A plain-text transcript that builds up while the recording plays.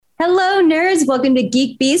guys. Welcome to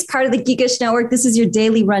GeekBeast, part of the Geekish Network. This is your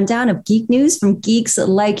daily rundown of geek news from geeks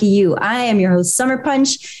like you. I am your host, Summer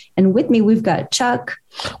Punch, and with me, we've got Chuck.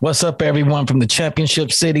 What's up, everyone, from the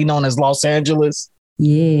championship city known as Los Angeles?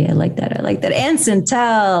 Yeah, I like that. And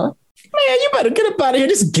Centel. Man, you better get up out of here.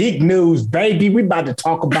 This is geek news, baby. We about to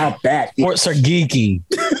talk about that. Sports are geeky.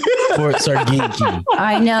 Sports are geeky.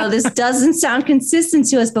 I know this doesn't sound consistent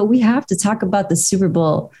to us, but we have to talk about the Super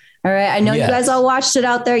Bowl. All right. I know you guys all watched it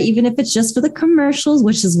out there, even if it's just for the commercials,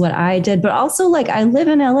 which is what I did. But also, like, I live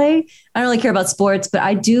in LA. I don't really care about sports, but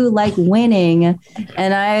I do like winning.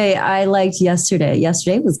 And I liked yesterday.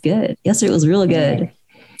 Yesterday was good. Yesterday was really good.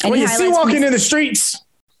 When you see walking in the streets.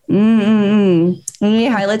 Any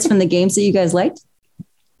highlights from the games that you guys liked?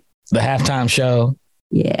 The halftime show.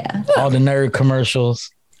 Yeah. All the nerd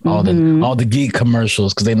commercials. All the geek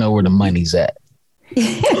commercials, because they know where the money's at.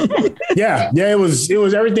 Yeah, it was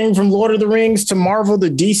everything from Lord of the Rings to Marvel to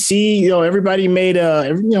DC. You know, everybody made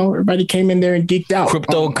everybody came in there and geeked out.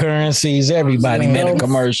 Cryptocurrencies, everybody made a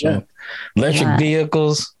commercial. Electric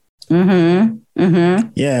vehicles. Yeah.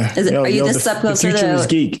 Are you just up close to the future is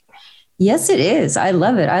geek? Yes, it is. I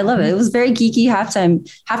love it. It was very geeky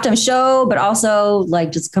halftime show, but also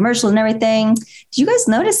like just commercial and everything. Did you guys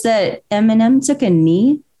notice that Eminem took a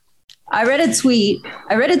knee? I read a tweet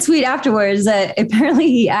afterwards that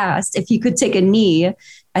apparently he asked if he could take a knee,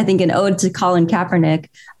 I think an ode to Colin Kaepernick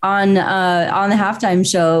on the halftime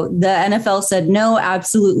show. The NFL said, no,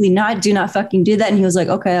 absolutely not. Do not fucking do that. And he was like,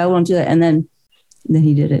 okay, I won't do that. And then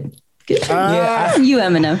he did it. Good on you,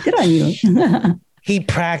 Eminem. Good on you. He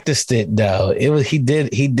practiced it though.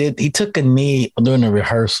 He took a knee during the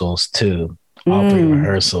rehearsals too. All three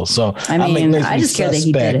rehearsals. So I just care that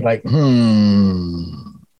he did it. Like,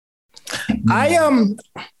 I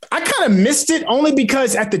kind of missed it only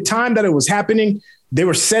because at the time that it was happening, they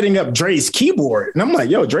were setting up Dre's keyboard. And I'm like,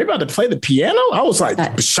 yo, Dre about to play the piano? I was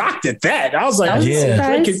like shocked at that. I was like,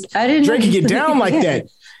 Dre could get down like that.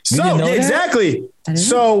 So exactly.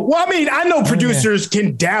 So, well, I mean, I know producers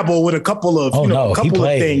can dabble with a couple of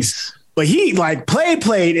things. But he like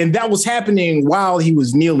played, and that was happening while he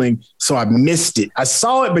was kneeling. So I missed it. I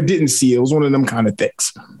saw it, but didn't see it. It was one of them kind of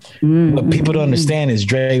things. What people don't understand is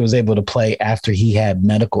Dre was able to play after he had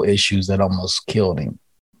medical issues that almost killed him.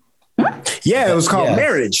 Yeah, it was called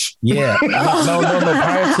marriage. Yeah. No.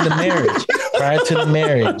 Prior to the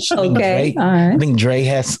marriage. Okay. I think Dre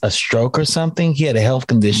has a stroke or something. He had a health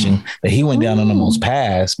condition that he went down and almost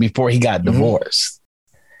passed before he got divorced.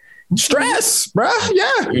 Stress, bro.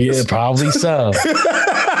 Yeah, probably so.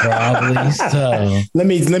 Let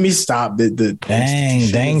me stop. The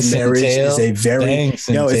marriage is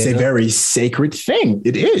a very sacred thing.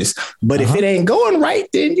 It is, but if it ain't going right,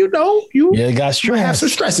 then you got stress. Have some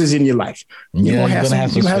stresses in your life. You're gonna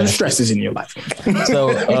have some stresses in your life.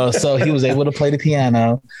 So he was able to play the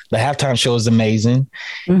piano. The halftime show was amazing.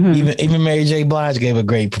 Even Mary J. Blige gave a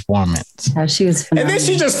great performance. Oh, she was phenomenal. And then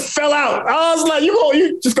she just fell out. I was like,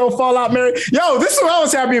 you just gonna fall out, Mary? Yo, this is what I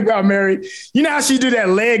was happy about, Mary. You know how she do that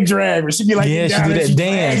leg drag where she be like, she do that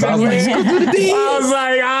dance. I was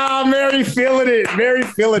like, Mary feeling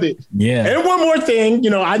it. Yeah. And one more thing,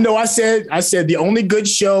 I know I said the only good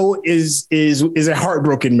show is a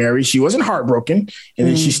heartbroken Mary. She wasn't heartbroken, and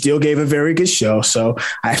then she still gave a very good show. So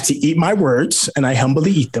I have to eat my words, and I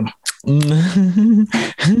humbly eat them.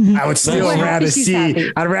 I would still rather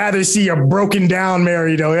see a broken down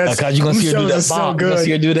Mary though. Because you're gonna see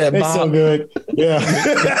her do that bop. It's so good. Yeah.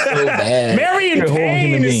 So bad. Mary in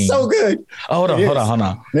pain is so good. Oh, hold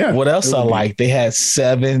on. Yeah. What else I like? They had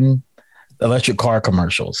 7 electric car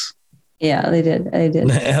commercials. Yeah, they did. I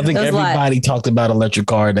think everybody talked about electric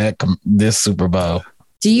car this Super Bowl.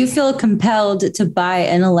 Do you feel compelled to buy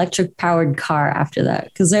an electric powered car after that?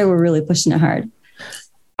 Because they were really pushing it hard.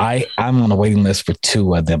 I'm on a waiting list for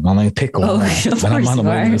 2 of them. I'm going to pick one, but I'm on a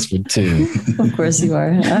waiting list for 2. Of course you are.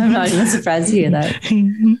 I'm not even surprised to hear that.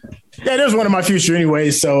 Yeah, there's one in my future anyway.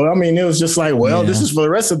 So, I mean, it was just like, this is for the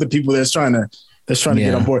rest of the people that's trying to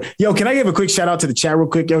get on board. Yo, can I give a quick shout out to the chat real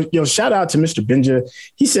quick? Yo, shout out to Mr. Benja.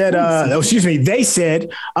 He said, they said,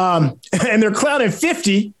 and they're clowning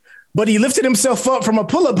 50, but he lifted himself up from a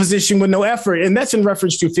pull-up position with no effort. And that's in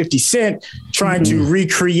reference to 50 Cent trying to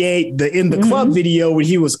recreate the In the Club video where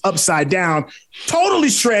he was upside down, totally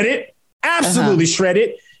shredded, absolutely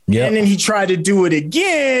shredded. Yep. And then he tried to do it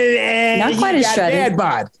again, and not quite as shredded. Dad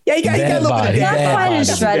bod. Yeah, he got a little bit of not quite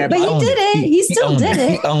as shredded, but he did it. He still did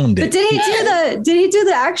it. He owned it. But did he do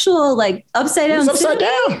the actual like upside down? Upside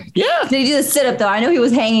down. Yeah. Did he do the sit up though? I know he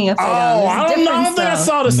was hanging upside down. I don't think I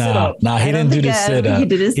saw the sit up. No, he didn't do the sit up. He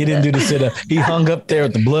didn't do the sit up. He hung up there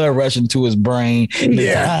with the blood rushing to his brain. And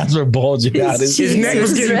his eyes were bulging out. His neck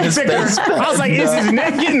was getting thicker. I was like, is his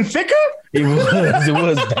neck getting thicker? It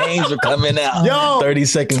was. Veins were coming out. Yo, 30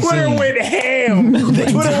 seconds. Twitter went ham.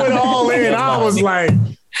 Twitter went all in. I was like,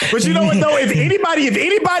 but you know what though? If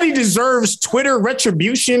anybody deserves Twitter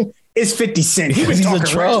retribution, it's 50 Cent. He's been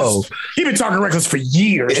talking reckless. He's been talking reckless for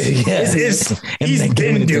years. Yes. He's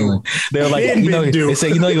been doing. They're like, they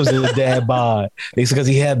say, he was a dad bod. It's because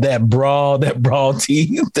he had that broad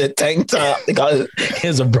tee, that tank top. They call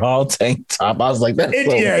it a broad tank top. I was like,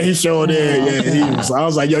 he showed it. Yeah, I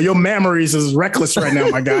was like, yo, your memories is reckless right now,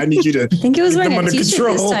 my guy. I need you to. I think it was wearing a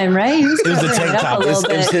t-shirt this time, right? It was a tank top. It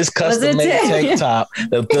was his custom made tank top.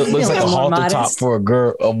 It looks like a halter top for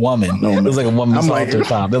a woman. It was like a woman's halter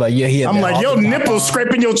top. They're like, I'm like, your nipples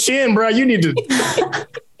scraping your chin, bro. You need to,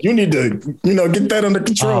 get that under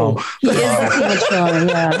control. He is the king of trolling,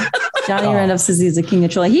 yeah. Johnny Randolph says he's a king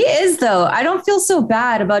of trolling. He is, though. I don't feel so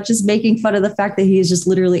bad about just making fun of the fact that he is just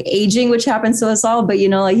literally aging, which happens to us all. But, he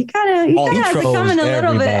kind of has it coming a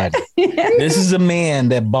little bit. This is a man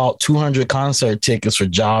that bought 200 concert tickets for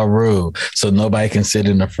Ja Rule so nobody can sit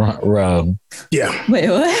in the front row. Yeah. Wait,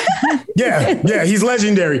 what? Yeah. He's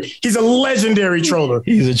legendary. He's a legendary troller.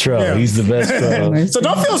 He's a troll. Yeah. He's the best troll. So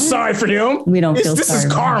don't feel sorry for him. We don't feel sorry. This is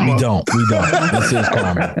karma. We don't. This is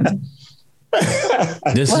karma.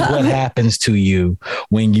 This is what happens to you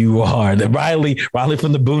when you are the Riley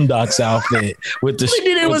from the Boondocks outfit with the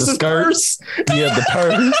skirts. Yeah, the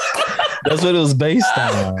purse. That's what it was based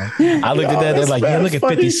on. I looked at that. They're like, look at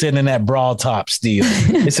 50 Cent in that bra top still.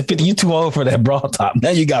 It's a 50. You too old for that bra top. Now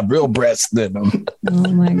you got real breasts in them.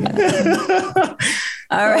 Oh my God.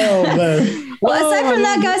 All right. Well, aside from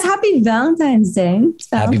that, guys, happy Valentine's Day.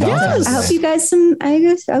 Happy Valentine's Day.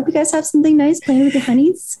 I hope you guys have something nice playing with your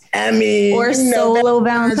honeys. Or solo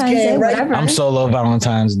Valentine's Day, whatever. I'm solo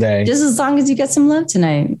Valentine's Day. Just as long as you get some love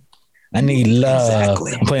tonight. I need love.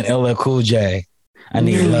 Exactly. I'm playing LL Cool J. I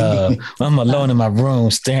need love. I'm alone in my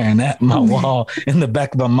room staring at my wall. In the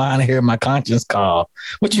back of my mind, I hear my conscience call.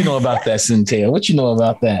 What you know about that, Cynthia? What you know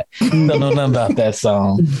about that? Don't know nothing about that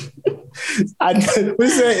song. I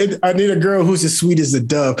need a girl who's as sweet as a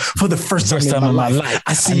dove for the first time in my life.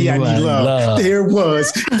 I see I need love. There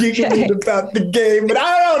was geeking about the game, but I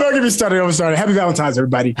don't know. Don't get me started. I'm sorry. Happy Valentine's,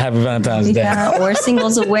 everybody. Happy Valentine's Day. Or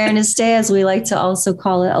Singles Awareness Day, as we like to also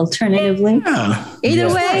call it alternatively. Yeah.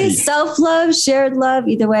 Either way, self-love, shared love.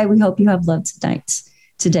 Either way, we hope you have love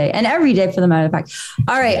today, and every day for the matter of fact.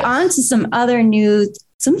 All right, on to some other news.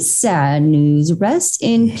 Some sad news. Rest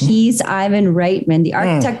in peace, Ivan Reitman, the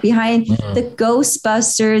architect behind the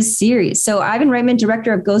Ghostbusters series. So Ivan Reitman,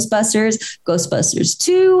 director of Ghostbusters, Ghostbusters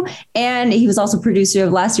 2, and he was also producer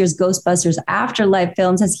of last year's Ghostbusters Afterlife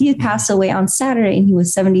films, as he had passed away on Saturday and he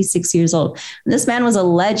was 76 years old. And this man was a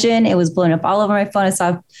legend. It was blowing up all over my phone. I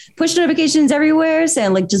saw push notifications everywhere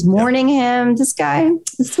saying just mourning him. This guy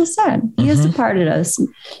is so sad. He has departed us.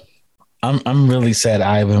 I'm really sad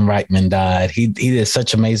Ivan Reitman died. He did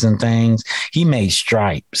such amazing things. He made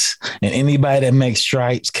stripes, and anybody that makes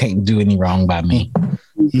stripes can't do any wrong by me.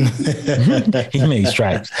 He made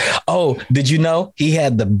stripes. Oh, did you know he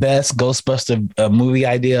had the best Ghostbuster movie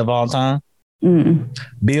idea of all time?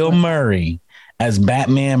 Bill Murray as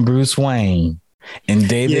Batman Bruce Wayne and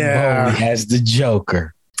David Bowie as the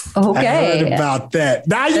Joker. Okay. I heard about that.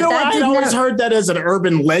 Now, you know what? I always heard that as an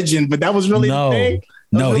urban legend, but that was really the thing.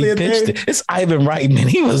 No, he pitched it. It's Ivan Reitman.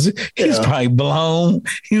 He's probably blown.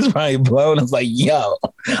 He's probably blown. It's like, yo,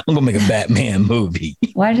 I'm gonna make a Batman movie.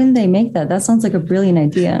 Why didn't they make that? That sounds like a brilliant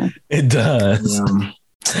idea. It does.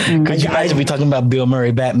 Could you imagine we talking about Bill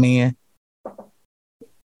Murray Batman?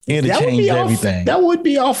 It'd have changed everything. That would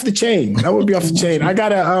be off the chain. I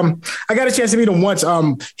got a chance to meet him once.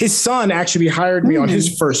 His son actually hired me on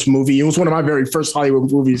his first movie. It was one of my very first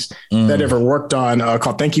Hollywood movies that I ever worked on,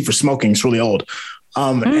 called Thank You for Smoking. It's really old.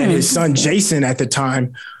 And his son Jason at the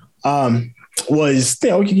time was,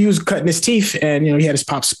 he was cutting his teeth, and he had his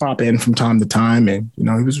pops pop in from time to time, and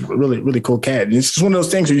he was a really, really cool cat. And it's just one of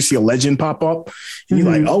those things where you see a legend pop up, and you're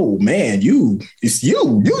like, oh man, it's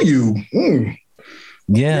you.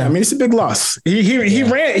 Yeah, I mean, it's a big loss. He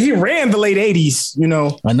ran the late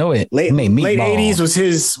 80s. I know it. Late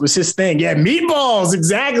 80s was his thing. Yeah, Meatballs,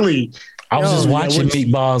 exactly. I was just watching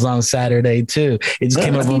Meatballs on Saturday too. It just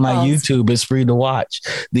came up on my YouTube. It's free to watch.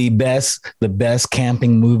 The best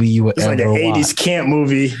camping movie you would ever watch. It's like an 80s camp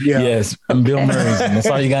movie. Yeah. Yes, and Bill Murray's. That's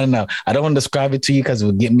all you got to know. I don't want to describe it to you because it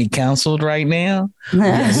would get me canceled right now.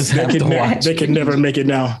 They can never make it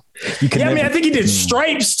now. I think he did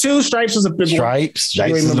Stripes too. Stripes was a big one. Stripes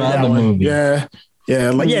is another movie. Yeah.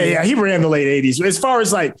 He ran the late 80s. As far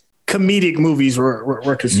as like comedic movies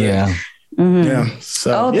were concerned. Yeah. Mm-hmm. Yeah.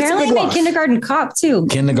 So apparently he made Kindergarten Cop too.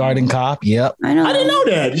 Kindergarten Cop. Yep. I didn't know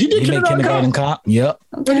that. He made Kindergarten Cop. Yep.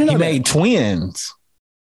 Okay. He made Twins.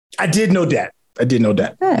 I did know that. I didn't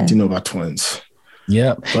know about Twins.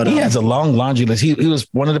 Yep. But he has a long laundry list. He was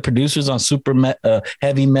one of the producers on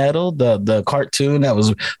Heavy Metal, the cartoon that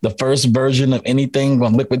was the first version of anything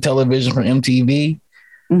on liquid television from MTV.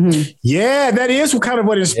 Mm-hmm. Yeah, that is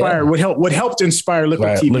what inspired. What helped inspire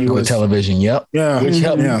liquid TV. Liquid television. Yep. Yeah. Which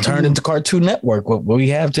helped turn into Cartoon Network, what we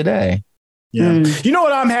have today. Yeah. You know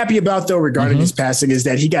what I'm happy about though regarding his passing is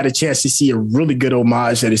that he got a chance to see a really good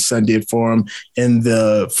homage that his son did for him in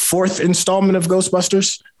the 4th installment of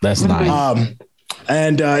Ghostbusters. That's nice.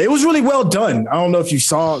 And it was really well done. I don't know if you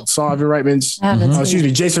saw Jason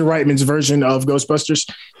Reitman's version of Ghostbusters.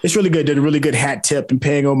 It's really good. Did a really good hat tip and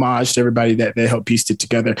paying homage to everybody that helped piece it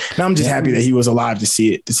together. And I'm just happy that he was alive to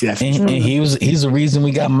see that. And he's the reason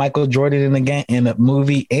we got Michael Jordan in the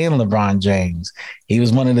movie and LeBron James. He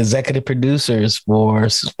was one of the executive producers for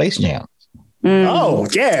Space Jam. Oh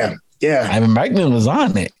yeah. Ivan Reitman was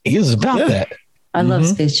on it. He was about that. I love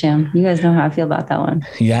Space Jam. You guys know how I feel about that one.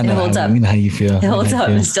 Yeah, I know. It holds up. You know how you feel. It holds up.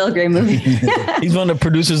 It's still a great movie. He's one of the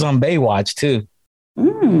producers on Baywatch too.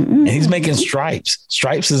 And he's making Stripes.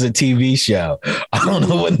 Stripes is a TV show. I don't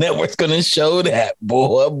know what network's going to show that.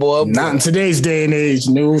 Boy. Not in today's day and age.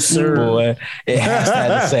 No, sir. Boy, it has to have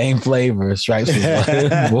the same flavor. Stripes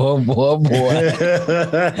is boy.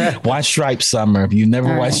 Watch Stripes, Summer. If you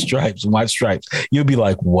never watched Stripes, watch Stripes. You'll be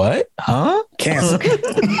like, what? Huh? Cancel.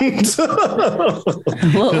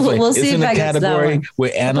 we'll see if I get that one.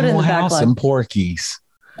 With Animal House and Porky's.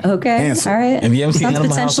 Okay. All right. And you haven't seen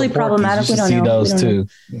potentially problematic. We don't see those too.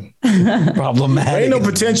 Problematic. There ain't no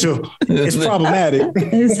potential. It's problematic.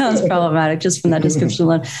 It sounds problematic just from that description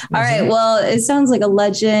alone. All right. Well, it sounds like a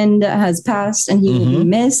legend has passed and he will be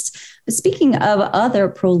missed. But speaking of other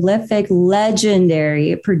prolific,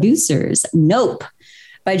 legendary producers, Nope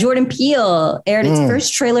by Jordan Peele aired its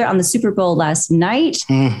first trailer on the Super Bowl last night.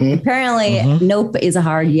 Apparently, Nope is a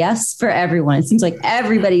hard yes for everyone. It seems like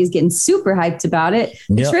everybody is getting super hyped about it.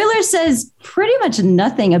 The trailer says pretty much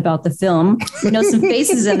nothing about the film. We know some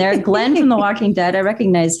faces in there. Glenn from The Walking Dead, I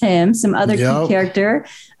recognize him. Some other key character.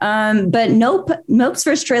 But Nope's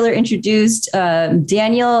first trailer introduced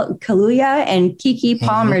Daniel Kaluuya and Keke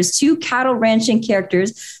Palmer's two cattle ranching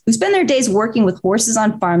characters who spend their days working with horses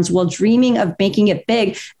on farms while dreaming of making it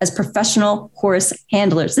big as professional horse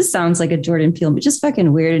handlers. This sounds like a Jordan Peele, but just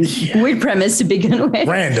fucking weird premise to begin with.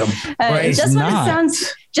 Random.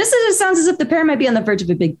 Just as it sounds as if the pair might be on the verge of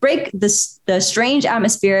a big break, the strange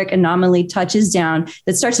atmospheric anomaly touches down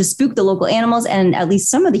that starts to spook the local animals, and at least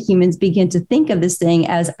some of the humans begin to think of this thing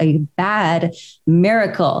as a bad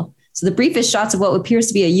miracle. So the briefest shots of what appears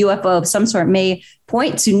to be a UFO of some sort may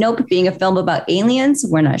point to Nope being a film about aliens.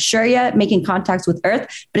 We're not sure yet, making contacts with Earth,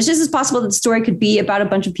 but it's just as possible that the story could be about a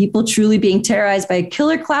bunch of people truly being terrorized by a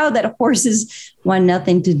killer cloud that horses want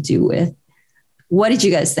nothing to do with. What did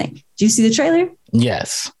you guys think? Did you see the trailer?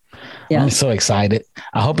 Yes. Yeah. I'm so excited.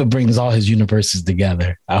 I hope it brings all his universes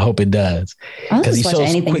together. I hope it does. Because he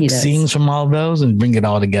shows quick scenes from all of those and bring it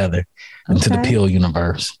all together into the Peele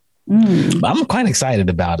universe. But I'm quite excited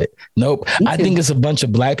about it. Nope. I think it's a bunch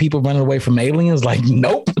of black people running away from aliens. Like,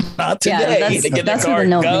 nope, not today. That's where the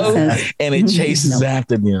Nope makes sense. And it chases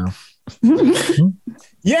after them.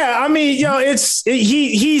 Yeah, I mean,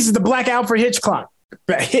 he's the black Alfred Hitchcock.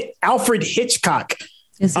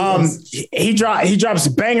 Yes, he drops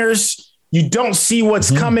bangers. You don't see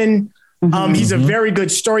what's coming. He's a very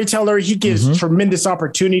good storyteller. He gives tremendous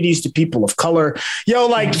opportunities to people of color.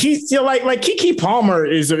 Like Keke Palmer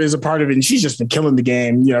is a part of it, and she's just been killing the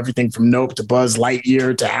game. Everything from Nope to Buzz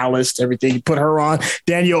Lightyear to Alice, to everything. You put her on.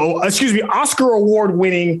 Oscar award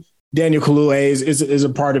winning Daniel Kaluuya is a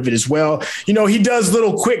part of it as well. He does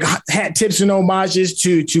little quick hat tips and homages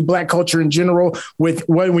to Black culture in general.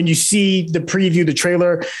 When you see the preview, the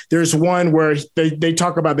trailer, there's one where they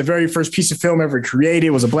talk about the very first piece of film ever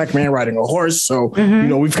created was a black man riding a horse. So,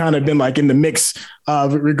 we've kind of been like in the mix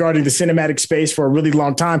regarding the cinematic space for a really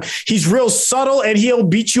long time. He's real subtle and he'll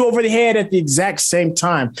beat you over the head at the exact same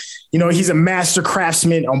time. He's a master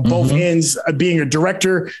craftsman on both ends, being a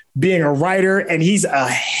director, being a writer, and he's a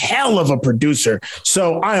hell of a producer.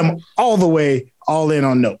 So I am all the way all in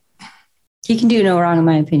on Nope. He can do no wrong, in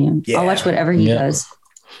my opinion. Yeah. I'll watch whatever he does.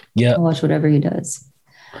 Yeah. I'll watch whatever he does.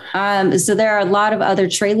 So there are a lot of other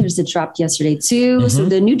trailers that dropped yesterday too. Mm-hmm. So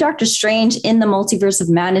the new Doctor Strange in the Multiverse of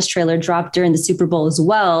Madness trailer dropped during the Super Bowl as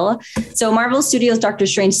well. So Marvel Studios' Doctor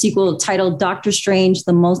Strange sequel titled Doctor Strange,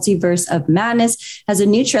 the Multiverse of Madness has a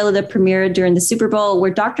new trailer that premiered during the Super Bowl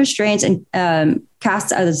where Doctor Strange and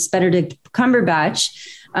cast as Benedict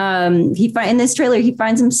Cumberbatch. In this trailer, he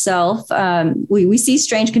finds himself, we see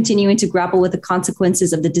Strange continuing to grapple with the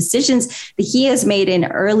consequences of the decisions that he has made in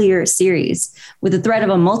earlier series. With the threat of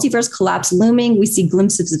a multiverse collapse looming, we see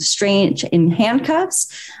glimpses of Strange in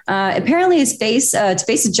handcuffs. Apparently to face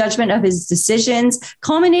the judgment of his decisions,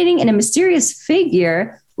 culminating in a mysterious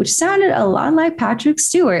figure, which sounded a lot like Patrick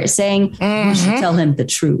Stewart saying, "We should tell him the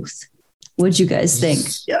truth." What'd you guys think?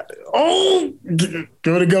 Yeah. Oh, go.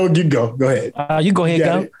 Go ahead. You go ahead,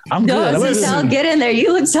 go. I'm good. I'll get in there.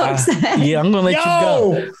 You look so upset. Yeah, I'm going to let you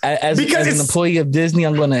go. As an employee of Disney,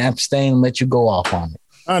 I'm going to abstain and let you go off on it.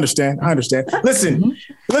 I understand. Listen,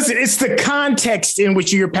 it's the context in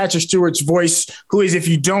which you hear Patrick Stewart's voice, who is, if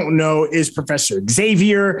you don't know, is Professor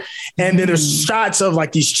Xavier. And then there's shots of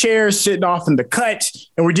like these chairs sitting off in the cut.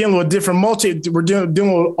 And we're dealing with dealing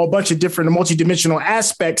with a bunch of different multidimensional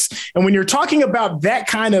aspects. And when you're talking about that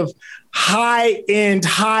kind of high-end,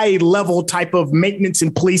 high-level type of maintenance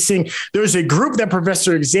and policing, there's a group that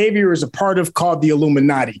Professor Xavier is a part of called the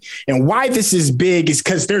Illuminati. And why this is big is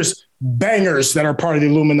because there's bangers that are part of the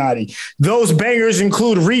Illuminati. Those bangers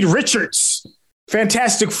include Reed Richards,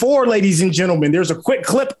 Fantastic Four, ladies and gentlemen. There's a quick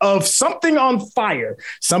clip of something on fire.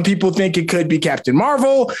 Some people think it could be Captain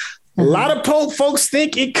Marvel. A lot of folks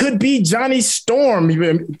think it could be Johnny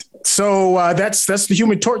Storm. So that's the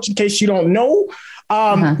Human Torch, in case you don't know.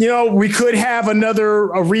 We could have a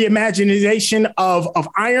reimagination of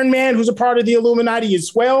Iron Man, who's a part of the Illuminati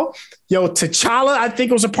as well. T'Challa, I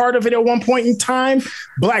think, was a part of it at one point in time.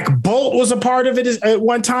 Black Bolt was a part of it at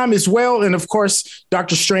one time as well. And of course,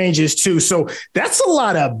 Doctor Strange is too. So that's a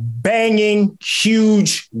lot of banging,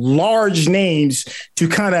 huge, large names to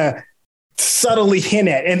kind of subtly hint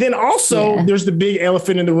at. And then also there's the big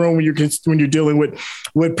elephant in the room when you're dealing with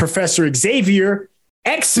Professor Xavier.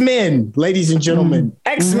 X-Men, ladies and gentlemen,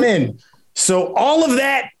 X-Men. So all of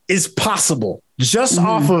that is possible just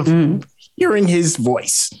off of hearing his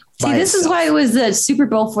voice. See, this is why it was the Super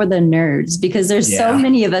Bowl for the nerds, because there's so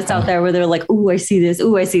many of us out there where they're like, "Ooh, I see this.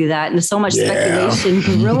 Ooh, I see that." And there's so much speculation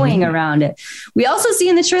growing around it. We also see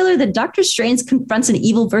in the trailer that Doctor Strange confronts an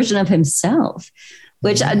evil version of himself,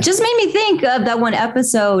 which just made me think of that one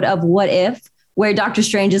episode of What If, where Doctor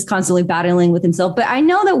Strange is constantly battling with himself. But I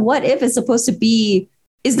know that What If is not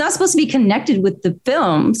supposed to be connected with the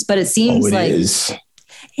films, but it seems like is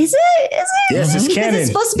it? Yes, it's canon. It's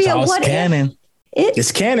supposed to be a What canon. If.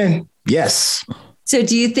 It's canon. Yes. So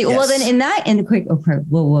do you think? Yes. Well, then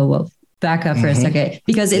whoa, back up for a second,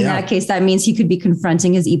 because in that case, that means he could be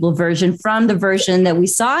confronting his evil version from the version that we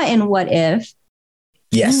saw in What If.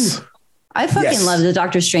 Yes. Ooh. I fucking love the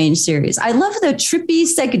Doctor Strange series. I love the trippy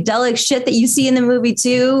psychedelic shit that you see in the movie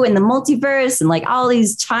too, and the multiverse and like all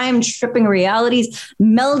these time tripping realities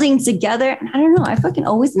melding together. And I don't know. I fucking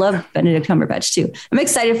always loved Benedict Cumberbatch too. I'm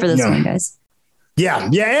excited for this one, guys. Yeah.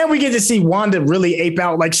 And we get to see Wanda really ape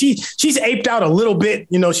out. Like she's aped out a little bit,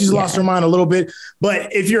 she's lost her mind a little bit.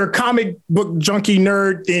 But if you're a comic book junkie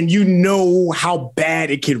nerd, then you know how bad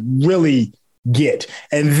it could really get.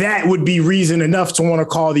 And that would be reason enough to want to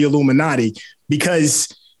call the Illuminati, because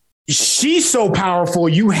she's so powerful.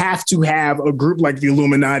 You have to have a group like the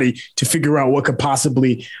Illuminati to figure out what could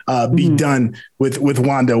possibly be done with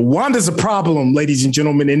Wanda. Wanda's a problem, ladies and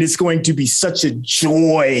gentlemen, and it's going to be such a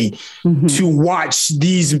joy to watch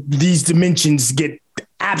these dimensions get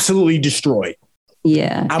absolutely destroyed.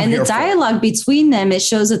 Yeah. And the dialogue between them, it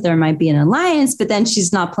shows that there might be an alliance, but then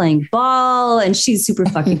she's not playing ball and she's super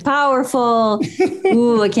fucking powerful.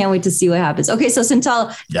 Ooh, I can't wait to see what happens. Okay. So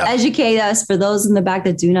Santal, educate us, for those in the back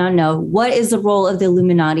that do not know, what is the role of the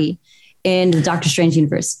Illuminati in the Doctor Strange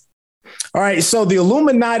universe? All right. So the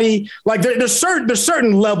Illuminati, like there's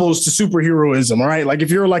certain levels to superheroism. All right. Like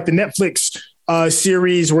if you're like the Netflix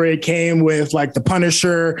series where it came with like the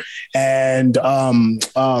Punisher and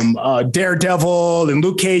Daredevil and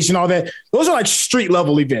Luke Cage and all that. Those are like street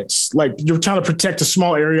level events. Like you're trying to protect a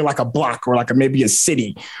small area, like a block or like maybe a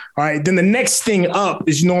city. All right. Then the next thing up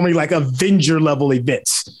is normally like Avenger level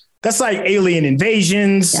events. That's like alien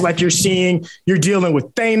invasions, like you're dealing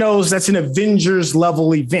with Thanos. That's an Avengers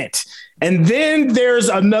level event. And then there's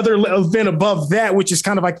another event above that, which is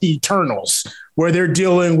kind of like the Eternals, where they're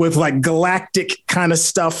dealing with like galactic kind of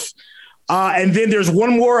stuff. And then there's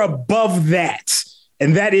one more above that.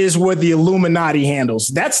 And that is what the Illuminati handles.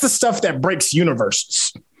 That's the stuff that breaks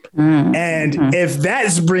universes. And if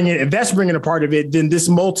that's bringing a part of it, then this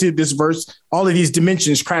verse, all of these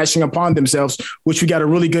dimensions crashing upon themselves, which we got a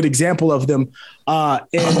really good example of them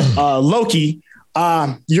in Loki.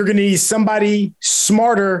 You're going to need somebody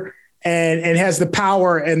smarter and has the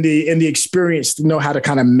power and the experience to know how to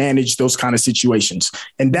kind of manage those kind of situations.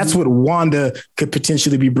 And that's what Wanda could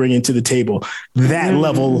potentially be bringing to the table, that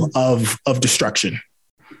level of destruction.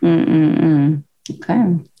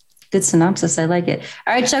 Okay. Good synopsis. I like it.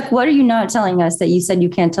 All right, Chuck, what are you not telling us that you said you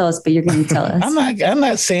can't tell us, but you're going to tell us? I'm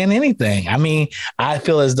not saying anything. I mean, I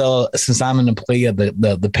feel as though since I'm an employee of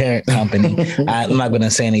the parent company, I'm not going to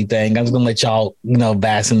say anything. I'm just going to let y'all,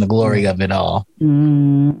 bask in the glory of it all.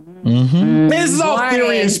 This is all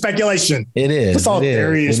theory and speculation. It is. It's all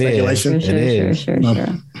theory and speculation. Sure.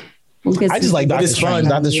 I just like Doctor Strange.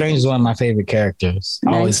 Doctor Strange is one of my favorite characters.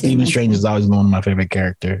 Stephen Strange is always one of my favorite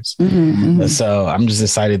characters. So I'm just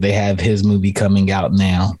excited they have his movie coming out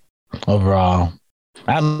now. Overall,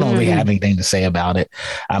 I don't really have anything to say about it.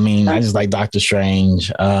 I mean, I just like Doctor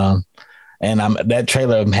Strange, and that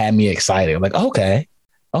trailer had me excited. Like, okay,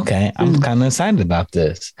 I'm kind of excited about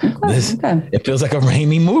this. It feels like a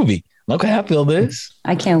Raimi movie. Okay, I feel this.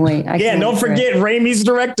 I can't wait. Don't forget Raimi's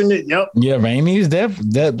directing it. Yep. Yeah, Raimi's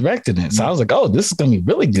directing it. So I was like, oh, this is going to be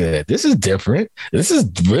really good. This is different. This is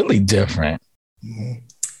really different.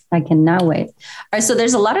 I cannot wait. All right, so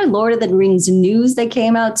there's a lot of Lord of the Rings news that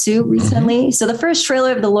came out too recently. So the first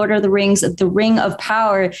trailer of the Lord of the Rings, The Ring of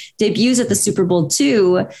Power, debuts at the Super Bowl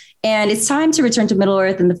 2. And it's time to return to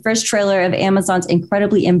Middle-earth. And the first trailer of Amazon's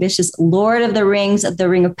incredibly ambitious Lord of the Rings, The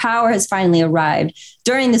Ring of Power, has finally arrived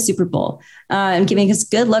during the Super Bowl, and giving us a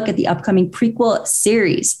good look at the upcoming prequel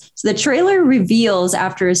series. So the trailer reveals,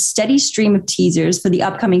 after a steady stream of teasers for the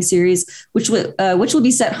upcoming series, which will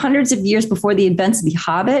be set hundreds of years before the events of The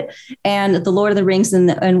Hobbit and The Lord of the Rings,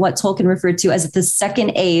 and what Tolkien referred to as the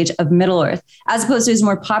Second Age of Middle-earth, as opposed to his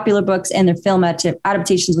more popular books and their film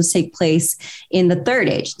adaptations, which take place in the Third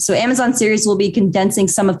Age. So Amazon series will be condensing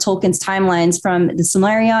some of Tolkien's timelines from the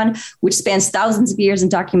Silmarillion, which spans thousands of years and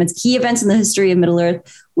documents key events in the history of Middle-earth,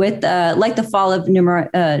 with like the fall of Numeron.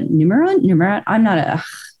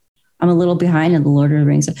 I'm a little behind in the Lord of the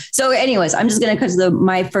Rings. So anyways, I'm just going to cut to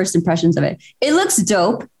my first impressions of it. It looks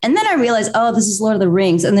dope. And then I realized, oh, this is Lord of the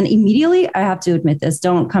Rings. And then immediately, I have to admit this,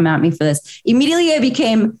 don't come at me for this. Immediately I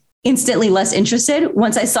became instantly less interested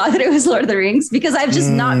once I saw that it was Lord of the Rings, because I've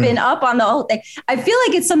just not been up on the whole thing. I feel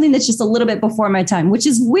like it's something that's just a little bit before my time, which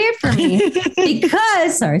is weird for me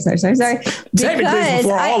because sorry. Technically it's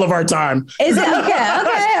before all of our time. Is it? Okay. All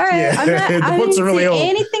right. Yeah, I'm not really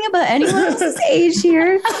anything about anyone else's age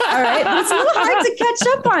here. All right. But it's a little hard to catch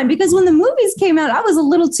up on because when the movies came out, I was a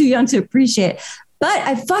little too young to appreciate it. But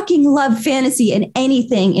I fucking love fantasy and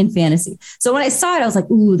anything in fantasy. So when I saw it, I was like,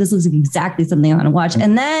 ooh, this looks like exactly something I want to watch.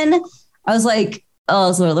 And then I was like,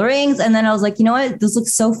 oh, it's Lord of the Rings. And then I was like, you know what? This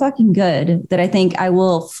looks so fucking good that I think I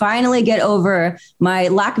will finally get over my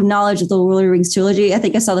lack of knowledge of the Lord of the Rings trilogy. I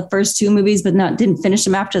think I saw the first two movies, but didn't finish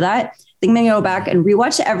them after that. I think I'm going to go back and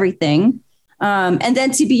rewatch everything. And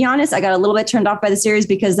then, to be honest, I got a little bit turned off by the series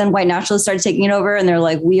because then white nationalists started taking it over and they're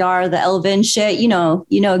like, we are the Elven shit. You know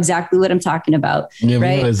exactly what I'm talking about. Yeah,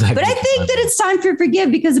 right. Exactly. But I think that it's time for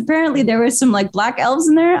Forgive because apparently there were some like black elves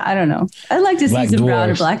in there. I don't know. I'd like to see some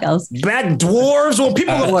brown or black elves. Black dwarves. Well,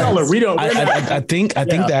 people of color. We don't. I think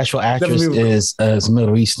the actual actress is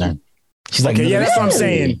Middle Eastern. She's like, okay, that's what I'm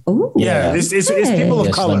saying. Ooh, yeah, it's people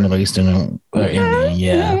of color. Like Middle Eastern.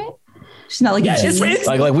 Yeah. She's not like, it's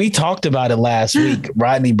like we talked about it last week.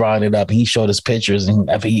 Rodney brought it up. He showed us pictures and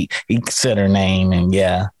he said her name, and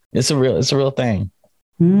yeah, it's a real thing.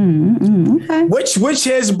 Okay. Which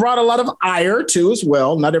has brought a lot of ire too as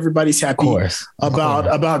well. Not everybody's happy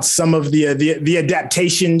about some of the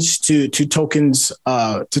adaptations to Tolkien's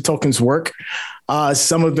work.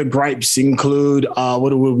 Some of the gripes include what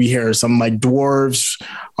do we hear? Some like dwarves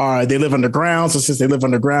they live underground. So since they live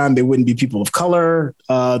underground, they wouldn't be people of color.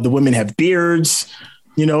 The women have beards.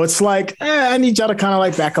 It's like, I need y'all to kind of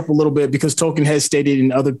like back up a little bit because Tolkien has stated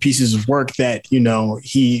in other pieces of work that,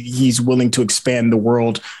 he's willing to expand the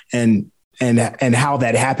world and how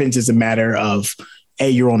that happens is a matter of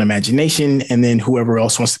your own imagination and then whoever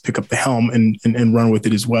else wants to pick up the helm and run with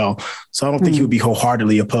it as well. So I don't think he would be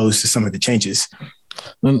wholeheartedly opposed to some of the changes.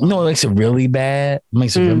 What makes it really bad?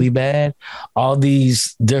 All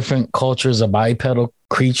these different cultures of bipedal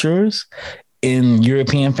creatures in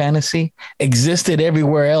European fantasy existed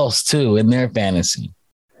everywhere else too in their fantasy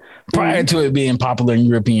prior to it being popular in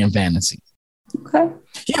European fantasy. Okay.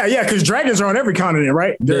 Yeah, because dragons are on every continent,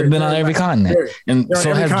 right? They've been on every continent. And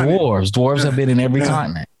so have dwarves. Dwarves have been in every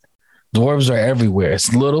continent. Dwarves are everywhere.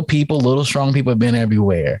 It's little people, little strong people have been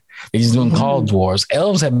everywhere. They just don't call dwarves.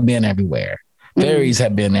 Elves have been everywhere. Fairies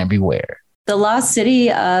have been everywhere. The lost city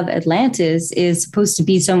of Atlantis is supposed to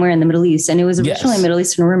be somewhere in the Middle East, and it was originally a Middle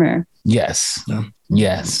Eastern rumor. Yes.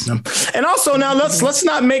 Yes. And also now let's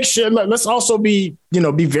not make sure. Let's also be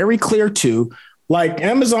very clear too. Like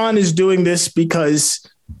Amazon is doing this because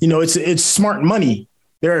it's smart money.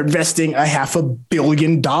 They're investing $500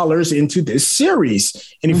 million into this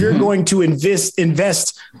series, and if you're going to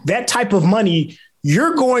invest that type of money,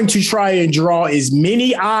 you're going to try and draw as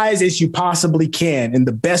many eyes as you possibly can. And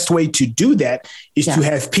the best way to do that is to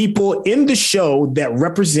have people in the show that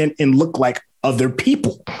represent and look like other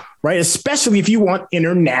people, right? Especially if you want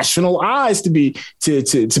international eyes to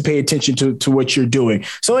pay attention to what you're doing.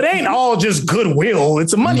 So it ain't all just goodwill.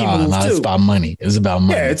 It's a money move too. It's about money. It's about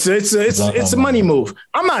money. Yeah, it's a money move.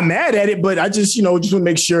 I'm not mad at it, but I just want to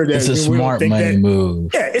make sure that it's a smart money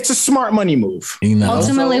move. Yeah, it's a smart money move.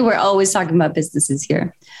 Ultimately, we're always talking about businesses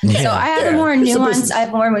here. Yeah. So I have a more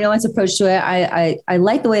nuanced approach to it. I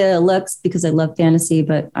like the way that it looks because I love fantasy,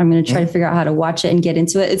 but I'm going to try to figure out how to watch it and get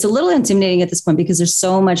into it. It's a little intimidating at this point because there's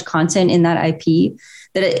so much content in that IP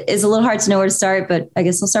that it is a little hard to know where to start, but I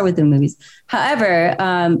guess I'll start with the movies. However,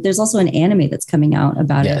 there's also an anime that's coming out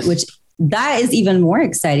about it, which that is even more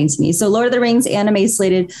exciting to me. So Lord of the Rings anime is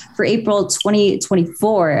slated for April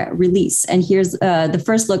 2024 release. And here's the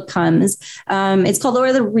first look comes. It's called Lord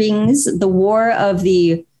of the Rings, The War of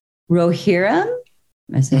the Rohirrim.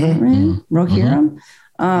 Am I saying that right? Rohirrim?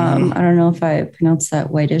 I don't know if I pronounced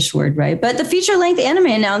that whitish word right, but the feature-length anime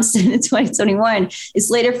announced in 2021 is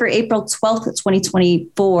slated for April 12th,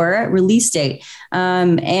 2024 release date.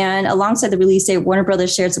 And alongside the release date, Warner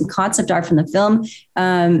Brothers shared some concept art from the film.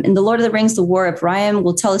 In The Lord of the Rings, The War of Rohirrim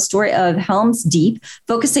will tell a story of Helm's Deep,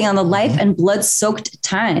 focusing on the life and blood-soaked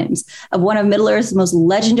times of one of Middle-earth's most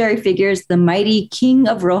legendary figures, the mighty King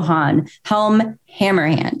of Rohan, Helm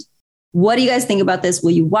Hammerhand. What do you guys think about this?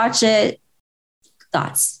 Will you watch it?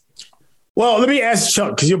 Thoughts? Well, let me ask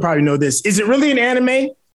Chuck, because you'll probably know this. Is it really an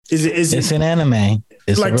anime? It's an anime.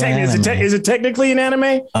 Is it technically an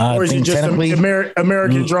anime? Or is it just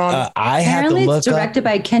American drawn? I have to look it's directed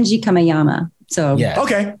by Kenji Kamiyama. So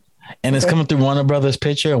okay. And it's coming through Warner Brothers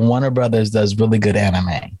Picture, and Warner Brothers does really good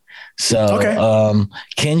anime. So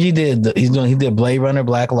Kenji he did Blade Runner,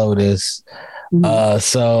 Black Lotus.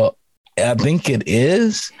 So I think it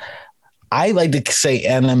is. I like to say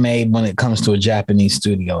anime when it comes to a Japanese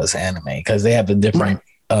studio as anime because they have a different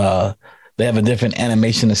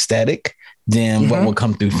animation aesthetic than what will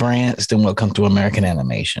come through France, than what come through American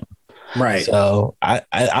animation. Right. So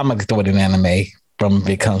I'm gonna throw it in anime from if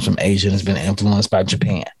it comes from Asia and has been influenced by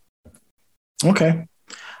Japan. Okay.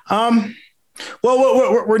 Well,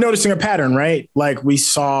 we're noticing a pattern, right? Like we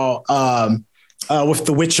saw with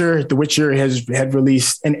The Witcher. The Witcher had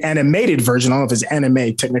released an animated version. I don't know if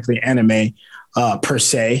it's technically anime per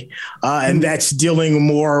se. And that's dealing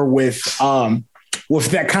more with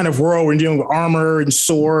that kind of world. We're dealing with armor and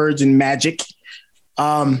swords and magic.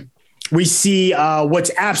 We see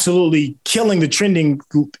what's absolutely killing the trending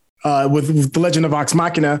with The Legend of Vox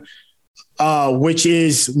Machina, which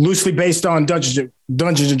is loosely based on Dungeons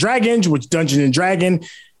and Dragons, which Dungeons and Dragon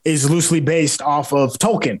is loosely based off of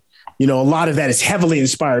Tolkien. A lot of that is heavily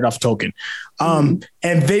inspired off Tolkien. And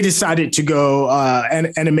they decided to go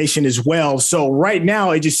animation as well. So right now,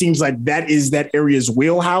 it just seems like that is that area's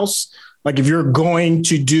wheelhouse. Like if you're going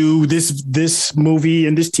to do this movie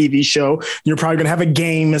and this TV show, you're probably going to have a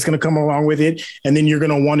game that's going to come along with it. And then you're going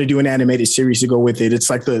to want to do an animated series to go with it. It's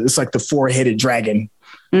like the four-headed dragon.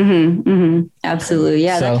 Absolutely.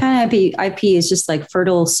 Yeah. So, that kind of IP is just like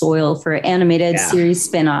fertile soil for animated series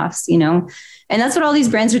spinoffs, And that's what all these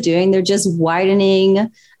brands are doing. They're just widening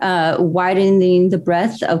the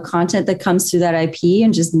breadth of content that comes through that IP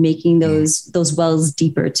and just making those wells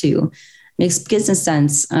deeper too. Makes business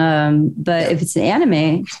sense. But if it's an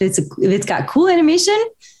anime, if it's got cool animation,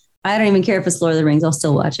 I don't even care if it's Lord of the Rings. I'll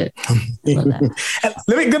still watch it.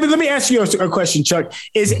 Let me ask you a question, Chuck.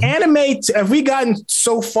 Is anime? Have we gotten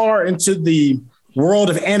so far into the world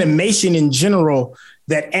of animation in general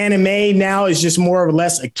that anime now is just more or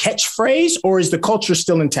less a catchphrase, or is the culture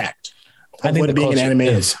still intact? I think the culture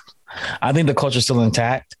is. I think the culture's still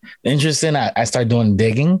intact. Interesting. I started doing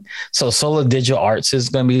digging. So Solar Digital Arts is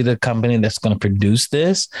going to be the company that's going to produce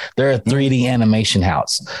this. They're a 3D animation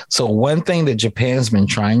house. So one thing that Japan's been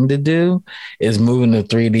trying to do is move into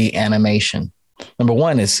 3D animation. Number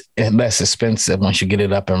one, it's less expensive once you get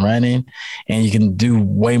it up and running, and you can do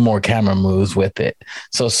way more camera moves with it.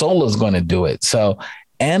 So Solar's going to do it. So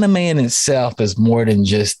anime in itself is more than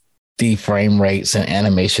just the frame rates and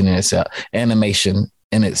animation in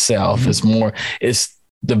itself. It's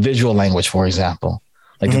the visual language, for example,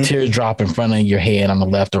 like the teardrop in front of your head on the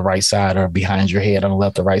left or right side, or behind your head on the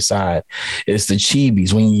left or right side. It's the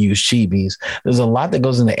chibis when you use chibis. There's a lot that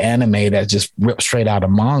goes into anime that just ripped straight out of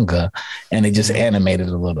manga, and they just animated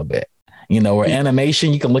a little bit. Where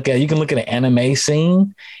animation, you can look at an anime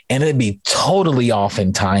scene and it'd be totally off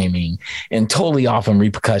in timing and totally off in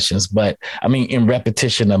repercussions. But I mean, in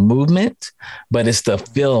repetition of movement, but it's the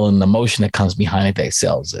feel and the motion that comes behind it that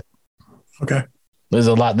sells it. Okay. There's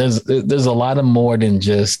a lot of more than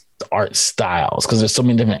just art styles, because there's so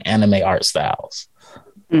many different anime art styles,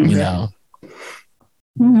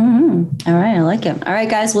 Mm-hmm. All right. I like it. All right,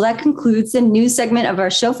 guys. Well, that concludes the news segment of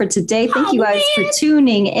our show for today. Thank you guys for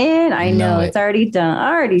tuning in. I know it's already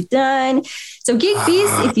done. So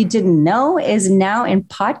GeekBeast, if you didn't know, is now in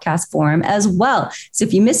podcast form as well. So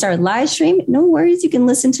if you missed our live stream, no worries. You can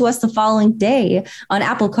listen to us the following day on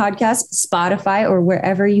Apple Podcasts, Spotify, or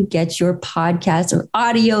wherever you get your podcasts or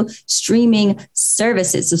audio streaming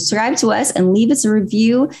services. Subscribe to us and leave us a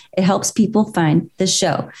review. It helps people find the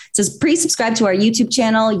show. So please subscribe to our YouTube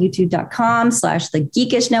channel, youtube.com/The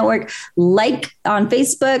Geekish Network. Like on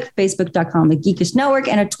Facebook, facebook.com, The Geekish Network.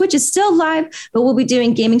 And our Twitch is still live, but we'll be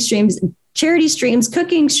doing gaming streams, charity streams,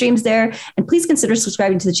 cooking streams there. And please consider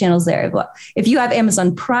subscribing to the channels there. If you have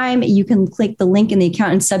Amazon Prime, you can click the link in the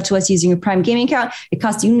account and sub to us using your Prime gaming account. It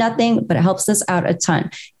costs you nothing, but it helps us out a ton.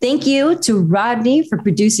 Thank you to Rodney for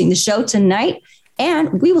producing the show tonight.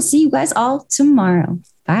 And we will see you guys all tomorrow.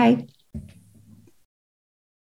 Bye.